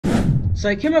So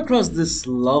I came across this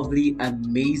lovely,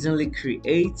 amazingly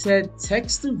created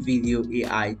text to video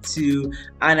AI tool,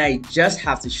 and I just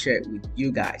have to share it with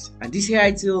you guys. And this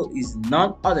AI tool is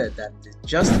none other than the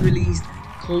just released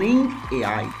Kling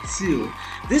AI Tool.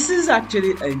 This is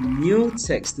actually a new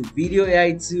text to video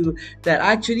AI tool that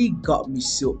actually got me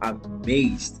so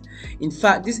amazed. In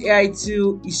fact, this AI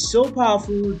tool is so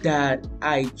powerful that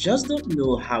I just don't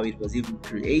know how it was even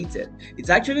created. It's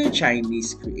actually a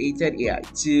Chinese created AI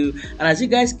tool, and as you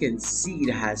guys can see,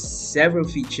 it has several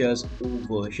features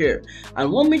over here.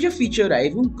 And one major feature that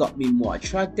even got me more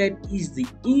attracted is the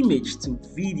image to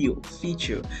video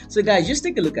feature. So guys, just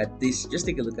take a look at this. Just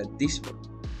take a look at this one.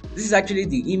 This is actually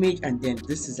the image, and then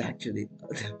this is actually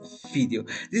the video.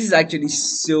 This is actually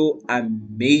so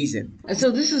amazing. And so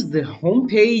this is the home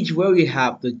page where we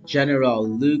have the general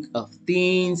look of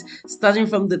things, starting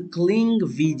from the Kling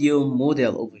video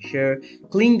model over here.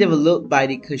 Kling, developed by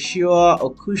the Kushua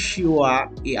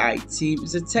AI team,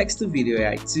 is a text to video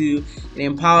AI tool. It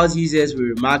empowers users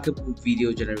with remarkable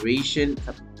video generation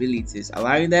capabilities,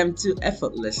 allowing them to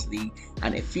effortlessly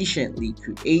and efficiently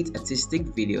create artistic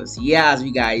videos. Yeah, as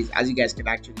you guys can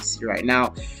actually see right now,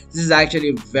 this is actually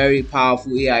a very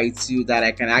powerful AI tool that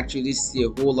I can actually see a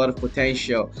whole lot of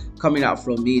potential coming out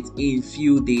from it in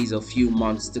few days or few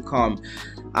months to come.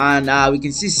 And we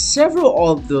can see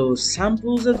several of those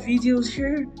samples of videos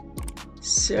here.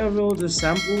 Several of the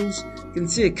samples. You can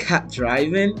see a cat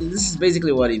driving. This is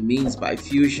basically what it means by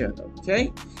fusion.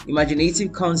 Okay,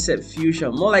 imaginative concept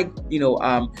fusion, more like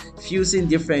fusing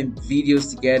different videos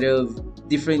together,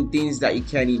 different things that you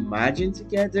can imagine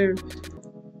together.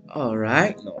 All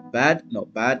right, not bad,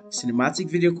 not bad. Cinematic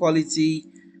video quality.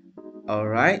 All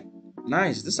right,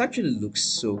 nice. This actually looks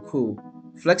so cool.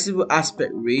 Flexible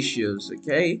aspect ratios.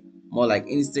 Okay, more like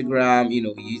Instagram,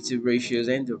 YouTube ratios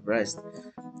and the rest.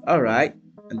 All right,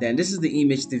 and then this is the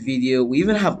image to video. We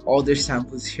even have other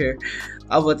samples here.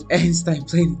 Albert Einstein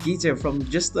playing guitar from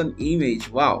just an image.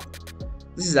 Wow,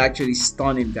 this is actually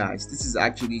stunning, guys. This is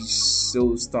actually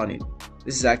so stunning.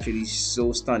 This is actually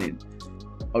so stunning.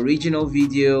 Original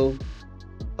video.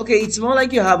 Okay, it's more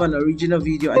like you have an original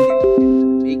video and then you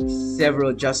can make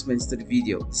several adjustments to the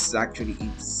video. This is actually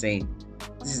insane.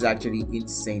 This is actually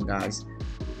insane, guys.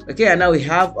 Okay, and now we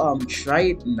have try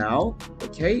it now.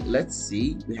 Okay, let's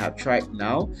see, we have try it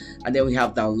now, and then we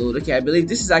have download. Okay, I believe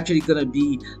this is actually gonna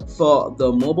be for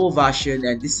the mobile version,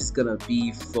 and this is gonna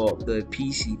be for the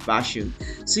PC version.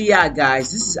 So yeah guys,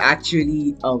 this is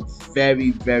actually a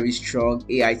very strong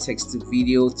AI text to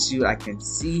video tool. I can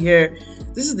see here,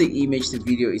 this is the image to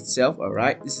video itself. All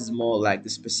right, this is more like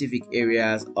the specific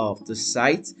areas of the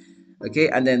site. Okay,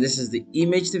 and then this is the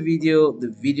image to video, the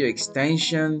video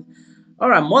extension. All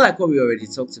right, more like what we already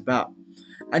talked about.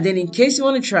 And then in case you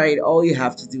want to try it, all you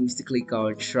have to do is to click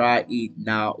on try it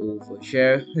now over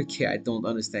here. Okay, I don't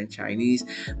understand Chinese.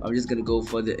 I'm just gonna go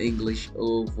for the English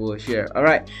over here. All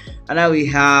right, and now we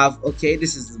have, okay,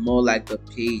 this is more like the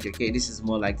page. Okay, this is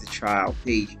more like the trial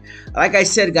page. Like I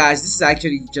said guys, this is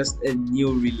actually just a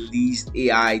new released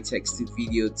AI text to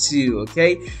video too.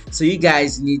 Okay, so you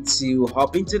guys need to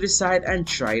hop into the site and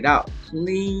try it out.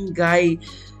 Klingai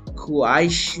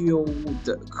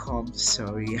Kuaishio.com.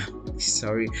 Sorry,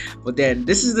 but then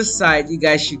this is the site. You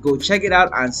guys should go check it out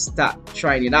and start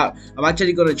trying it out. I'm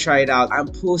actually gonna try it out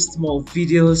and post more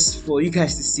videos for you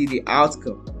guys to see the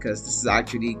outcome, because this is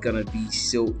actually gonna be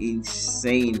so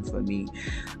insane for me.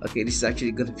 Okay, this is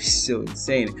actually gonna be so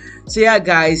insane. So yeah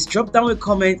guys, drop down a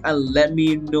comment and let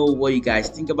me know what you guys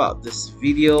think about this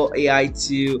video AI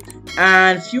tool,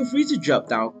 and feel free to drop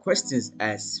down questions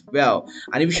as well.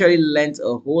 And if you surely learned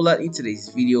a whole lot in today's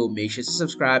video, make sure to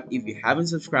subscribe if you haven't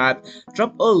subscribed,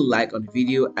 drop a like on the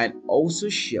video, and also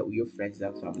share with your friends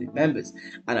and family members.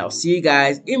 And I'll see you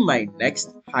guys in my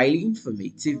next highly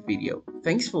informative video.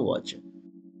 Thanks for watching.